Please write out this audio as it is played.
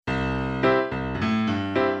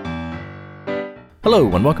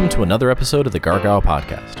Hello, and welcome to another episode of the Gargyle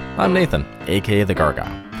podcast. I'm Nathan, aka the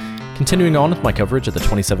Gargyle. Continuing on with my coverage of the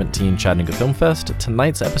 2017 Chattanooga Film Fest,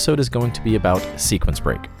 tonight's episode is going to be about Sequence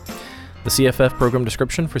Break. The CFF program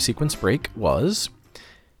description for Sequence Break was: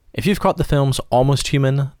 if you've caught the films Almost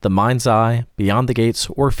Human, The Mind's Eye, Beyond the Gates,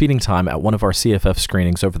 or Feeding Time at one of our CFF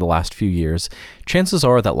screenings over the last few years, chances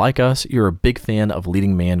are that, like us, you're a big fan of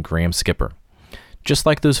leading man Graham Skipper. Just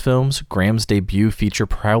like those films, Graham's debut feature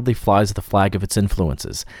proudly flies the flag of its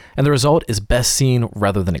influences, and the result is best seen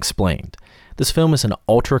rather than explained. This film is an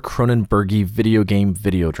ultra-Cronenbergy video game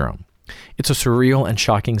videodrome. It's a surreal and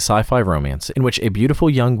shocking sci-fi romance in which a beautiful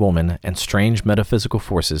young woman and strange metaphysical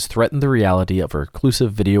forces threaten the reality of a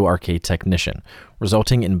reclusive video arcade technician,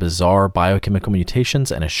 resulting in bizarre biochemical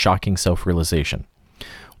mutations and a shocking self-realization.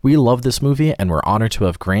 We love this movie, and we're honored to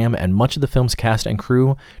have Graham and much of the film's cast and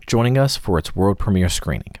crew joining us for its world premiere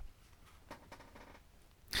screening.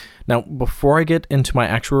 Now, before I get into my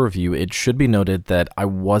actual review, it should be noted that I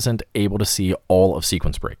wasn't able to see all of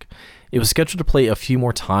Sequence Break. It was scheduled to play a few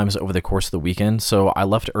more times over the course of the weekend, so I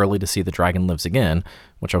left early to see The Dragon Lives Again,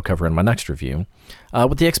 which I'll cover in my next review,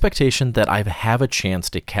 with the expectation that I'd have a chance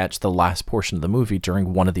to catch the last portion of the movie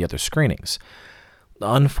during one of the other screenings.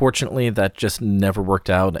 Unfortunately, that just never worked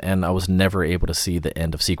out, and I was never able to see the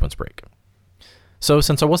end of Sequence Break. So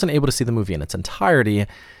since I wasn't able to see the movie in its entirety,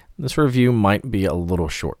 this review might be a little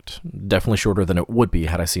short. Definitely shorter than it would be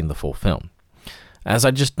had I seen the full film, as I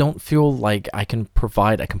just don't feel like I can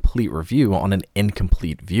provide a complete review on an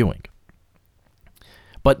incomplete viewing.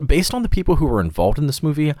 But based on the people who were involved in this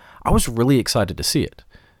movie, I was really excited to see it.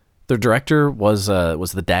 The director was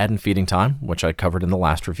the dad in Feeding Time, which I covered in the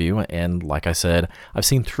last review, and like I said, I've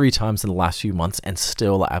seen 3 times in the last few months and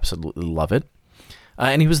still absolutely love it.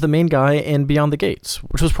 And he was the main guy in Beyond the Gates,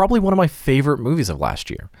 which was probably one of my favorite movies of last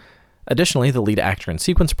year. Additionally, the lead actor in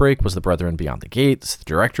Sequence Break was the brother in Beyond the Gates, the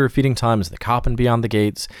director of Feeding Time is the cop in Beyond the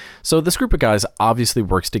Gates, so this group of guys obviously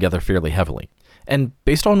works together fairly heavily. And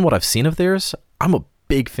based on what I've seen of theirs, I'm a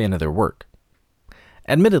big fan of their work.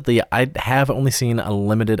 Admittedly, I have only seen a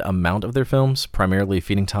limited amount of their films, primarily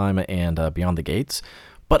Feeding Time and Beyond the Gates,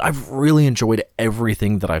 but I've really enjoyed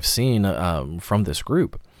everything that I've seen from this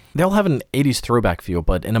group. They all have an 80s throwback feel,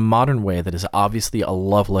 but in a modern way that is obviously a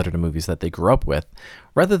love letter to movies that they grew up with,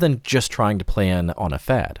 rather than just trying to play on a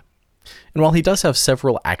fad. And while he does have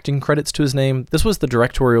several acting credits to his name, this was the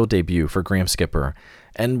directorial debut for Graham Skipper,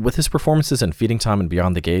 and with his performances in Feeding Time and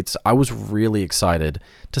Beyond the Gates, I was really excited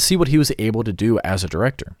to see what he was able to do as a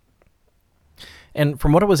director. And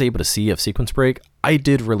from what I was able to see of Sequence Break, I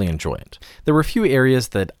did really enjoy it. There were a few areas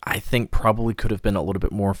that I think probably could have been a little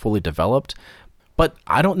bit more fully developed, but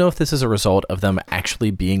I don't know if this is a result of them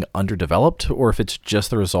actually being underdeveloped, or if it's just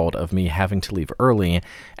the result of me having to leave early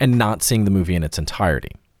and not seeing the movie in its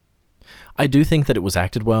entirety. I do think that it was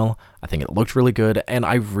acted well, I think it looked really good, and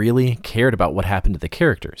I really cared about what happened to the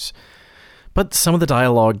characters. But some of the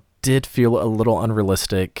dialogue did feel a little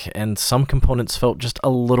unrealistic, and some components felt just a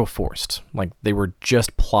little forced, like they were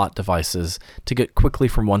just plot devices to get quickly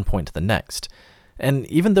from one point to the next. And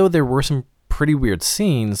even though there were some pretty weird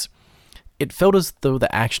scenes, it felt as though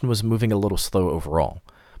the action was moving a little slow overall.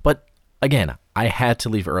 But again, I had to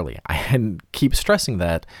leave early. I keep stressing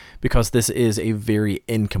that because this is a very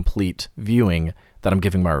incomplete viewing that I'm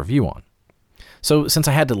giving my review on. So since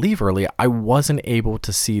I had to leave early, I wasn't able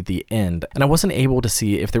to see the end, and I wasn't able to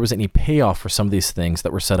see if there was any payoff for some of these things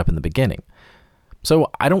that were set up in the beginning. So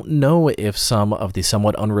I don't know if some of the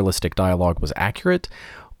somewhat unrealistic dialogue was accurate,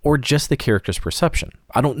 or just the character's perception.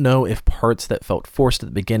 I don't know if parts that felt forced at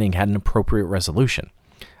the beginning had an appropriate resolution.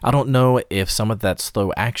 I don't know if some of that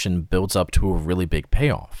slow action builds up to a really big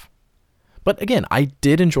payoff. But again, I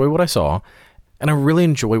did enjoy what I saw, and I really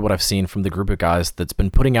enjoy what I've seen from the group of guys that's been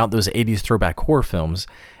putting out those 80s throwback horror films,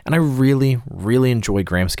 and I really, really enjoy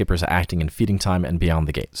Graham Skipper's acting in Feeding Time and Beyond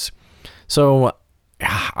the Gates. So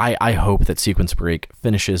I hope that Sequence Break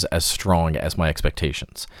finishes as strong as my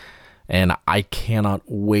expectations. And I cannot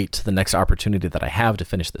wait to the next opportunity that I have to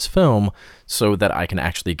finish this film so that I can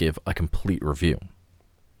actually give a complete review.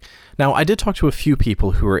 Now, I did talk to a few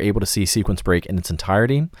people who were able to see Sequence Break in its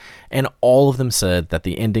entirety, and all of them said that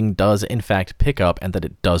the ending does in fact pick up and that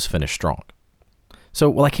it does finish strong. So,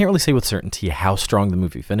 while I can't really say with certainty how strong the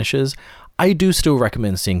movie finishes, I do still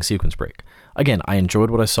recommend seeing Sequence Break. Again, I enjoyed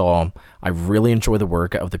what I saw, I really enjoy the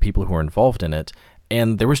work of the people who are involved in it,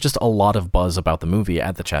 and there was just a lot of buzz about the movie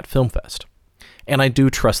at the Chat Film Fest. And I do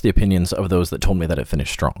trust the opinions of those that told me that it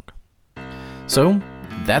finished strong. So,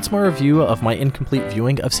 that's my review of my incomplete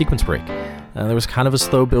viewing of Sequence Break. There was kind of a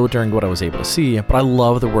slow build during what I was able to see, but I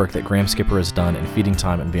love the work that Graham Skipper has done in Feeding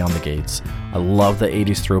Time and Beyond the Gates. I love the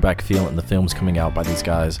 80s throwback feel in the films coming out by these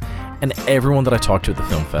guys, and everyone that I talked to at the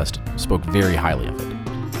film fest spoke very highly of it.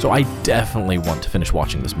 So I definitely want to finish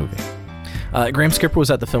watching this movie. Graham Skipper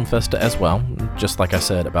was at the film fest as well, just like I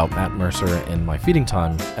said about Matt Mercer in my Feeding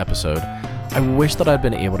Time episode. I wish that I'd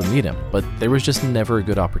been able to meet him, but there was just never a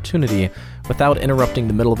good opportunity without interrupting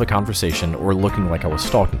the middle of a conversation or looking like I was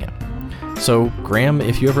stalking him. So, Graham,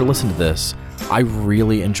 if you ever listen to this, I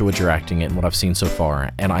really enjoyed your acting in what I've seen so far,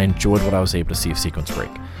 and I enjoyed what I was able to see of Sequence Break.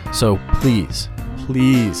 So please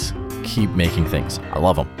keep making things. I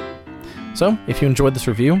love them. So, if you enjoyed this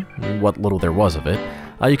review, what little there was of it,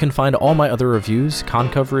 you can find all my other reviews, con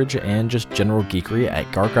coverage, and just general geekery at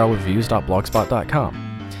gargylereviews.blogspot.com.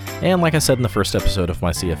 And like I said in the first episode of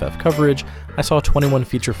my CFF coverage, I saw 21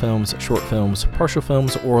 feature films, short films, partial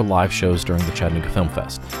films, or live shows during the Chattanooga Film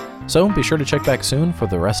Fest. So be sure to check back soon for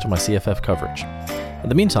the rest of my CFF coverage. In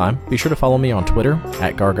the meantime, be sure to follow me on Twitter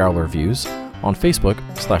at GargyleReviews, on Facebook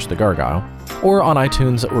 /The Gargyle, or on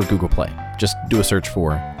iTunes or Google Play. Just do a search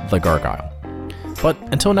for The Gargyle. But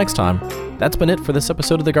until next time, that's been it for this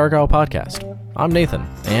episode of the Gargyle Podcast. I'm Nathan,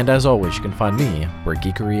 and as always, you can find me where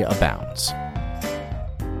geekery abounds.